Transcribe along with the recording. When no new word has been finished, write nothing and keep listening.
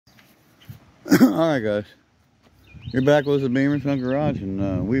Alright guys, you're back with the Beamer Son Garage,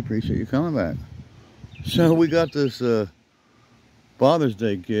 and we appreciate you coming back. So we got this Father's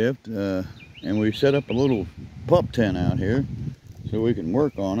Day gift, and we set up a little pup tent out here so we can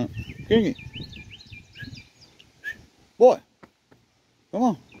work on it. Kingy, boy, come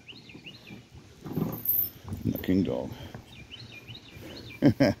on. My king dog.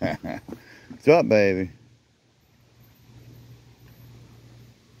 What's up, baby?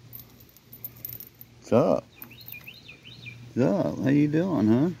 What's up? What's up? How you doing,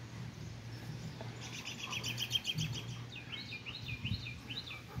 huh?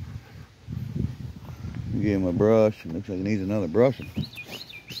 Give him a brush. It looks like he needs another brushing.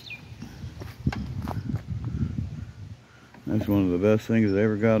 That's one of the best things I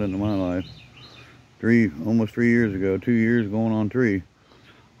ever got into my life. Almost 3 years ago, 2 years going on 3.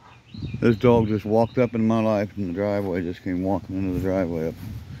 This dog just walked up in my life in the driveway, just came walking into the driveway up.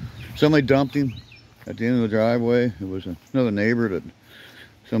 Somebody dumped him at the end of the driveway. It was another neighbor that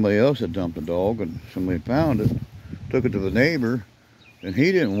somebody else had dumped a dog, and somebody found it, took it to the neighbor, and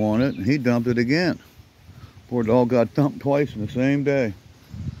he didn't want it, and he dumped it again. Poor dog got dumped twice in the same day.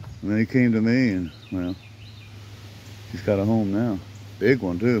 And then he came to me, and well, he's got a home now. Big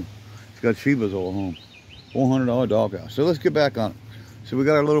one too. He's got Sheba's old home. $400 doghouse. So let's get back on it. So we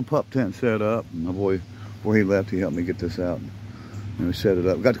got our little pup tent set up. And my boy, before he left, he helped me get this out. And we set it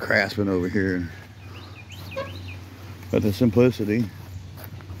up. We got the Craftsman over here. Got the Simplicity.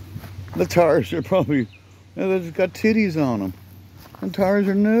 The tires are probably, they've got titties on them. The tires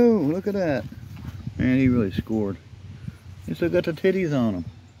are new. Look at that. Man, he really scored. He still got the titties on him.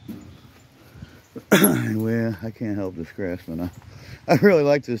 Well, I can't help this Craftsman. I really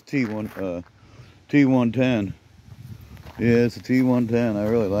like this T110. Yeah, it's a T110. I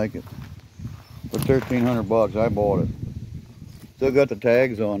really like it. For 1,300 bucks, I bought it. Still got the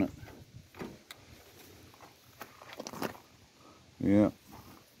tags on it. Yeah.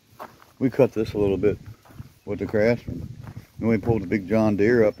 We cut this a little bit with the Craftsman. Then we pulled the big John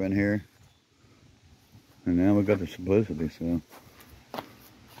Deere up in here. And now we got the Simplicity, so.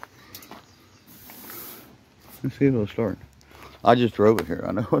 Let's see if it'll start. I just drove it here.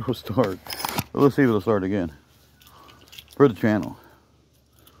 I know it'll start. But let's see if it'll start again. For the channel.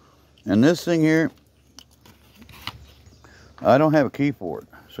 And this thing here, I don't have a key for it.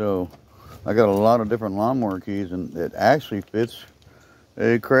 So I got a lot of different lawnmower keys, and it actually fits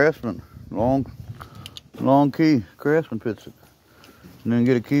a Craftsman. Long key. Craftsman fits it. And then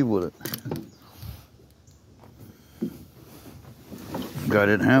get a key with it. Guy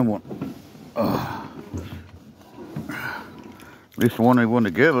didn't have one. At least the one they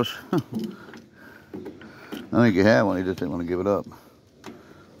wanted to give us. I think he had one, he just didn't want to give it up.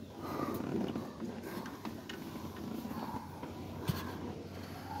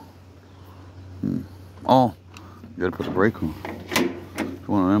 Oh, you gotta put the brake on. It's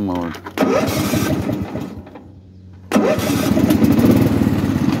one of them mowers.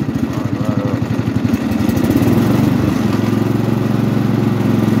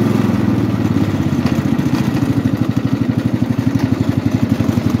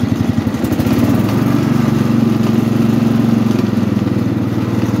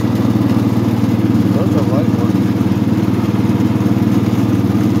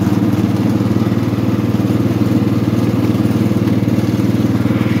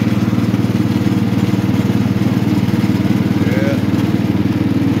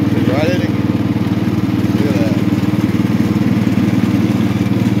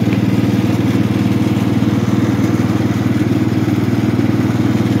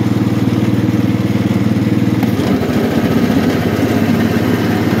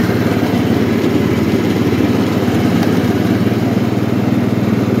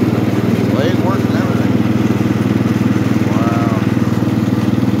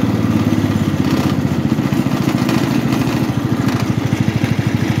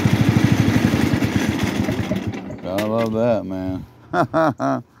 That, man.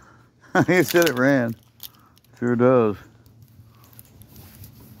 He said it ran. Sure does.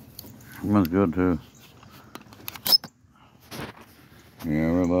 Smells good too.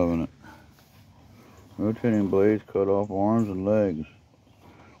 Yeah, we're loving it. Rotating blades cut off arms and legs.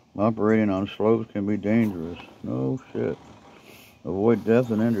 Operating on slopes can be dangerous. No shit. Avoid death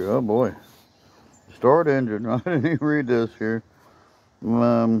and injury. Oh boy. Start engine. I didn't even read this here.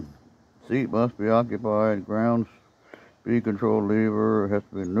 Seat must be occupied. Grounds. Speed control lever has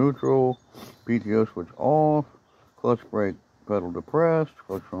to be neutral. PTO switch off. Clutch brake pedal depressed.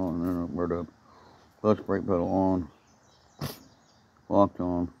 Clutch on. Where the clutch brake pedal on. Locked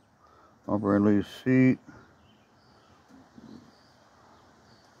on. Upper and lead seat.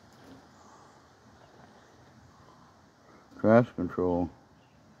 Traction control.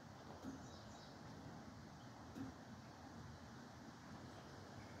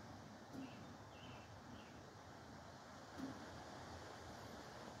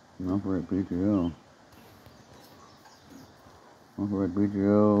 Operate PTO. Operate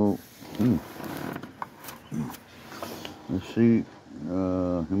PTO. The seat.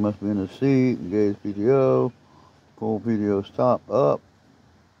 He must be in the seat. Engage PTO. Pull PTO stop up.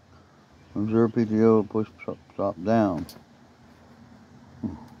 Observe PTO. Push stop down.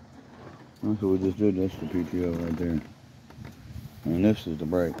 That's what we just did. That's the PTO right there. And this is the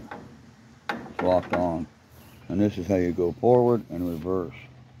brake. It's locked on. And this is how you go forward and reverse.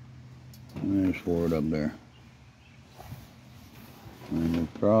 And there's forward up there. And the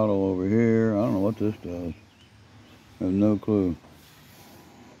throttle over here. I don't know what this does. I have no clue.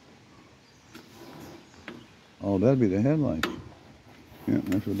 Oh, that'd be the headlights. Yeah,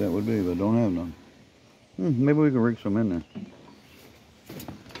 that's what that would be, but don't have none. Maybe we can rig some in there.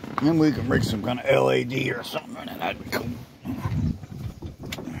 And we can rig some kind of LED or something in it. That'd be cool.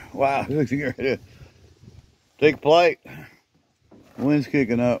 Wow, look, you're ready to take flight. Wind's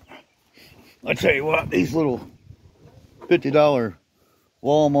kicking up. I tell you what, these little $50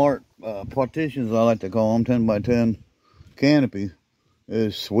 Walmart partitions, I like to call them, 10 by 10 canopy,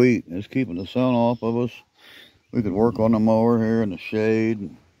 is sweet. It's keeping the sun off of us. We could work on the mower here in the shade.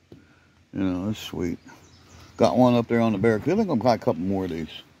 You know, it's sweet. Got one up there on the barracks. I think I'll buy a couple more of these.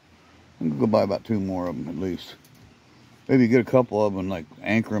 I'm gonna go buy about 2 more of them at least. Maybe get a couple of them and like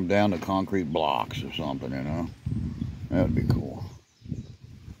anchor them down to concrete blocks or something, you know. That would be cool.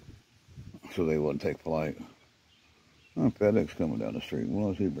 So they wouldn't take flight. Oh, FedEx coming down the street.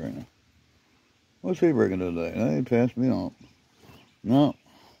 What's he bringing? What's he bringing today? They passed me off. No.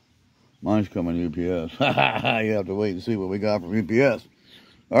 Mine's coming UPS. You have to wait and see what we got from UPS.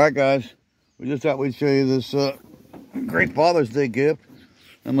 All right, guys. We just thought we'd show you this great Father's Day gift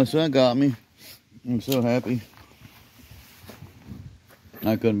that my son got me. I'm so happy.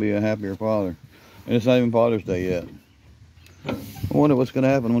 I couldn't be a happier father. And it's not even Father's Day yet. I wonder what's going to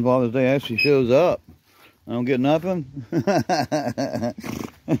happen when Father's Day actually shows up. I don't get nothing. I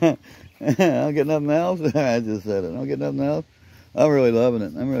don't get nothing else. I just said it. I don't get nothing else. I'm really loving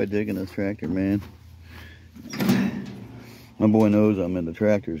it. I'm really digging this tractor, man. My boy knows I'm into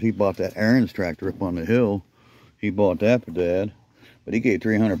tractors. He bought that Aaron's tractor up on the hill. He bought that for Dad. But he gave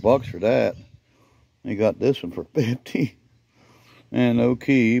 $300 for that. He got this one for $50. And no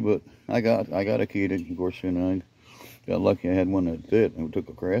key, but I got a key to, of course, you know, I got lucky I had one that fit. It took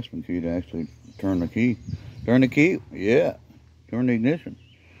a Craftsman key to actually turn the key. Turn the key? Yeah. Turn the ignition.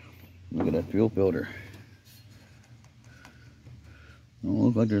 Look at that fuel filter. Don't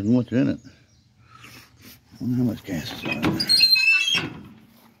look like there's much in it. I wonder how much gas is in it.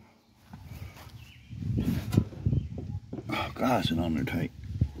 Oh, gosh, it's on there tight.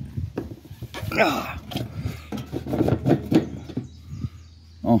 Ah.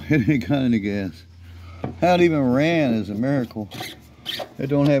 Oh, it ain't got any gas. How it even ran is a miracle. It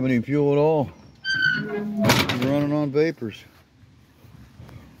don't have any fuel at all. It's running on vapors.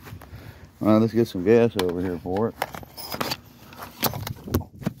 All right, let's get some gas over here for it.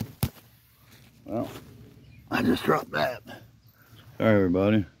 Well, I just dropped that. Sorry,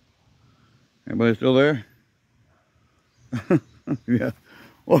 everybody. Everybody still there? Yeah.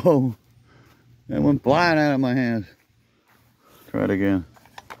 Whoa. That went flying out of my hands. Try it again.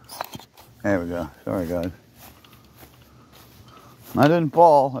 There we go. Sorry, guys. I didn't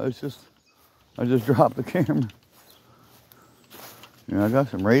fall. I just dropped the camera. You know, I got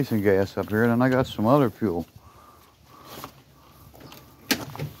some racing gas up here, and then I got some other fuel.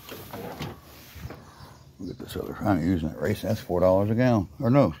 Look at this other. I'm using that racing. That's $4 a gallon. Or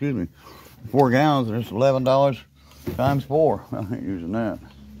no, excuse me, 4 gallons. And it's $11 times 4. I ain't using that.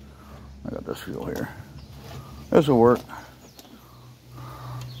 I got this fuel here. This will work.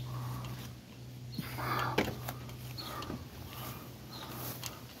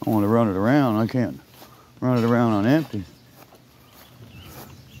 I want to run it around. I can't run it around on empty.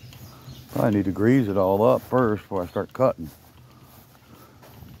 Probably need to grease it all up first before I start cutting.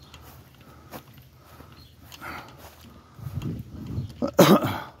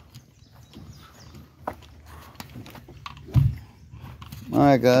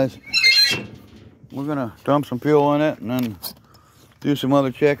 Alright, guys. We're going to dump some fuel in it and then do some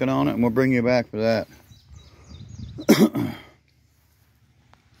other checking on it, and we'll bring you back for that.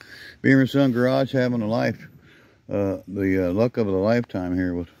 Beamer Son Garage having a life, the luck of a lifetime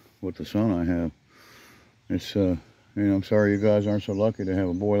here with the son I have. It's, you know, I'm sorry you guys aren't so lucky to have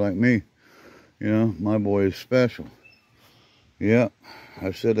a boy like me. You know, my boy is special. Yeah,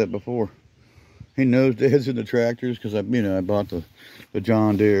 I've said that before. He knows Dad's in the tractors because I bought the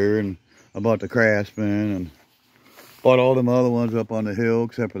John Deere, and I bought the Craftsman, and bought all them other ones up on the hill,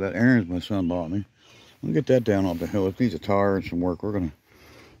 except for that Aaron's my son bought me. I'll get that down off the hill. It needs a tire and some work. I'm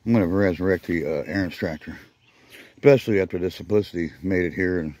gonna resurrect the Aaron's tractor, especially after the Simplicity made it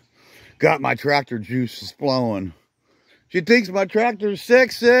here and got my tractor juices flowing. She thinks my tractor's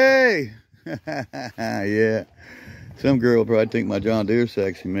sexy. Yeah. Some girl will probably think my John Deere's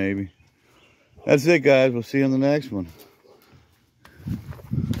sexy, maybe. That's it, guys. We'll see you on the next one.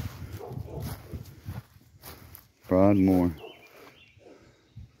 Probably more.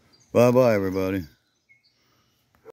 Bye-bye, everybody.